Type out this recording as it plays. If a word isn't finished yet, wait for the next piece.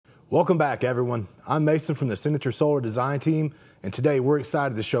Welcome back, everyone. I'm Mason from the Signature Solar Design Team, and today we're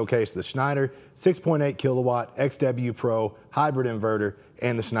excited to showcase the Schneider 6.8 kilowatt XW Pro hybrid inverter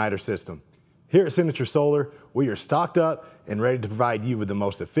and the Schneider system. Here at Signature Solar, we are stocked up and ready to provide you with the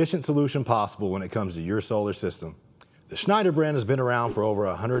most efficient solution possible when it comes to your solar system. The Schneider brand has been around for over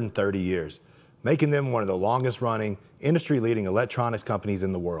 130 years, making them one of the longest running, industry-leading electronics companies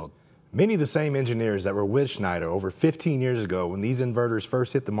in the world. Many of the same engineers that were with Schneider over 15 years ago when these inverters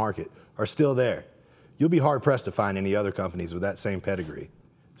first hit the market are still there. You'll be hard-pressed to find any other companies with that same pedigree.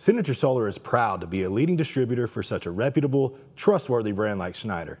 Signature Solar is proud to be a leading distributor for such a reputable, trustworthy brand like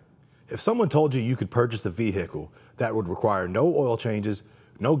Schneider. If someone told you could purchase a vehicle that would require no oil changes,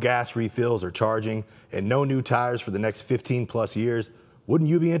 no gas refills or charging, and no new tires for the next 15 plus years, wouldn't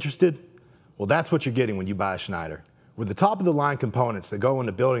you be interested? Well, that's what you're getting when you buy a Schneider. With the top-of-the-line components that go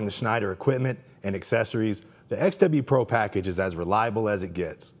into building the Schneider equipment and accessories, the XW Pro package is as reliable as it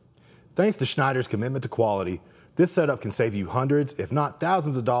gets. Thanks to Schneider's commitment to quality, this setup can save you hundreds, if not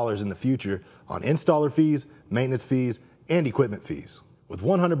thousands of dollars in the future on installer fees, maintenance fees, and equipment fees. With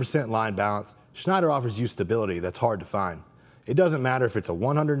 100% line balance, Schneider offers you stability that's hard to find. It doesn't matter if it's a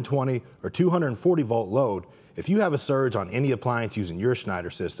 120 or 240 volt load, if you have a surge on any appliance using your Schneider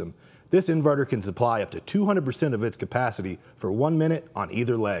system, this inverter can supply up to 200% of its capacity for 1 minute on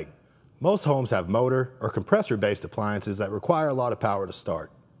either leg. Most homes have motor or compressor-based appliances that require a lot of power to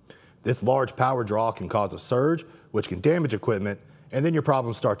start. This large power draw can cause a surge, which can damage equipment, and then your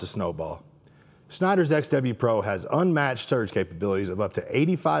problems start to snowball. Schneider's XW Pro has unmatched surge capabilities of up to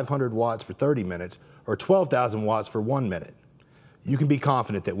 8,500 watts for 30 minutes or 12,000 watts for 1 minute. You can be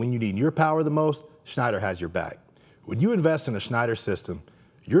confident that when you need your power the most, Schneider has your back. When you invest in a Schneider system,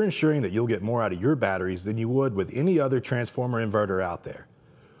 you're ensuring that you'll get more out of your batteries than you would with any other transformer inverter out there.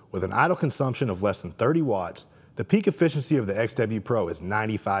 With an idle consumption of less than 30 watts, the peak efficiency of the XW Pro is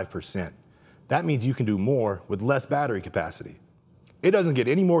 95%. That means you can do more with less battery capacity. It doesn't get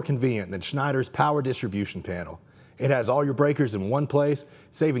any more convenient than Schneider's power distribution panel. It has all your breakers in one place,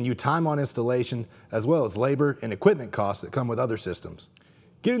 saving you time on installation, as well as labor and equipment costs that come with other systems.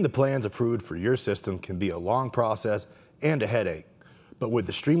 Getting the plans approved for your system can be a long process and a headache. But with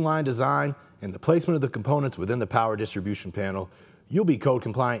the streamlined design and the placement of the components within the power distribution panel, you'll be code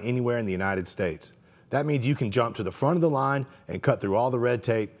compliant anywhere in the United States. That means you can jump to the front of the line and cut through all the red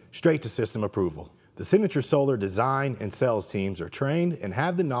tape straight to system approval. The Signature Solar design and sales teams are trained and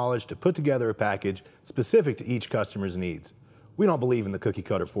have the knowledge to put together a package specific to each customer's needs. We don't believe in the cookie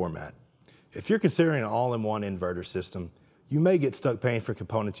cutter format. If you're considering an all-in-one inverter system, you may get stuck paying for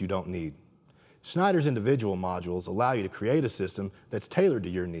components you don't need. Schneider's individual modules allow you to create a system that's tailored to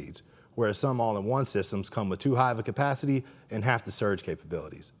your needs, whereas some all-in-one systems come with too high of a capacity and half the surge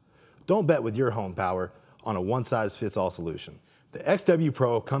capabilities. Don't bet with your home power on a one-size-fits-all solution. The XW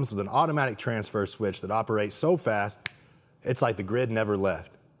Pro comes with an automatic transfer switch that operates so fast, it's like the grid never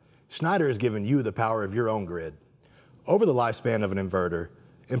left. Schneider has given you the power of your own grid. Over the lifespan of an inverter,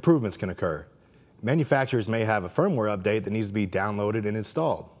 improvements can occur. Manufacturers may have a firmware update that needs to be downloaded and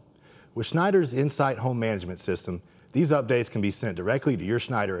installed. With Schneider's Insight home management system, these updates can be sent directly to your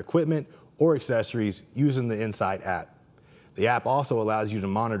Schneider equipment or accessories using the Insight app. The app also allows you to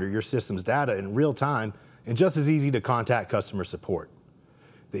monitor your system's data in real time and just as easy to contact customer support.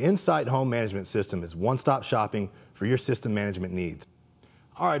 The Insight home management system is one-stop shopping for your system management needs.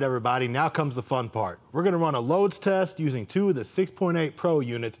 All right, everybody, now comes the fun part. We're going to run a loads test using two of the 6.8 Pro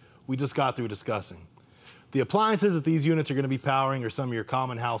units we just got through discussing. The appliances that these units are going to be powering are some of your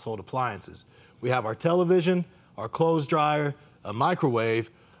common household appliances. We have our television, our clothes dryer, a microwave,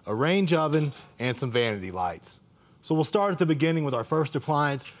 a range oven, and some vanity lights. So we'll start at the beginning with our first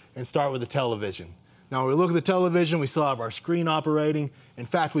appliance and start with the television. Now, when we look at the television, we still have our screen operating. In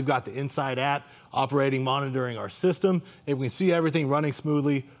fact, we've got the Insight app operating, monitoring our system, and we can see everything running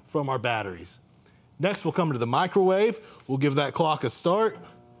smoothly from our batteries. Next, we'll come to the microwave. We'll give that clock a start.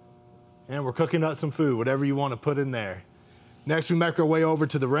 And we're cooking up some food, whatever you want to put in there. Next, we make our way over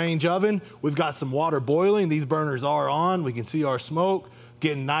to the range oven. We've got some water boiling. These burners are on. We can see our smoke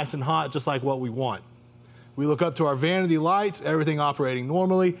getting nice and hot, just like what we want. We look up to our vanity lights, everything operating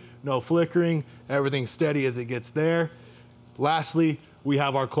normally, no flickering, everything steady as it gets there. Lastly, we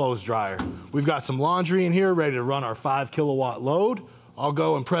have our clothes dryer. We've got some laundry in here ready to run our 5 kilowatt load. I'll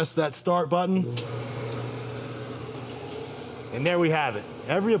go and press that start button. And there we have it.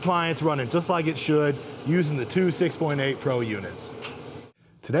 Every appliance running just like it should, using the two 6.8 Pro units.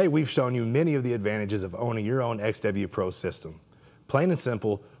 Today, we've shown you many of the advantages of owning your own XW Pro system. Plain and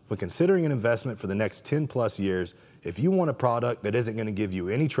simple, when considering an investment for the next 10 plus years, if you want a product that isn't going to give you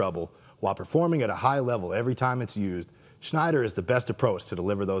any trouble while performing at a high level every time it's used, Schneider is the best approach to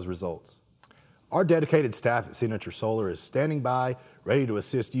deliver those results. Our dedicated staff at Signature Solar is standing by, ready to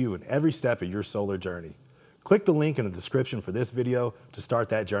assist you in every step of your solar journey. Click the link in the description for this video to start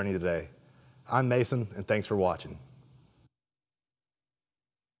that journey today. I'm Mason, and thanks for watching.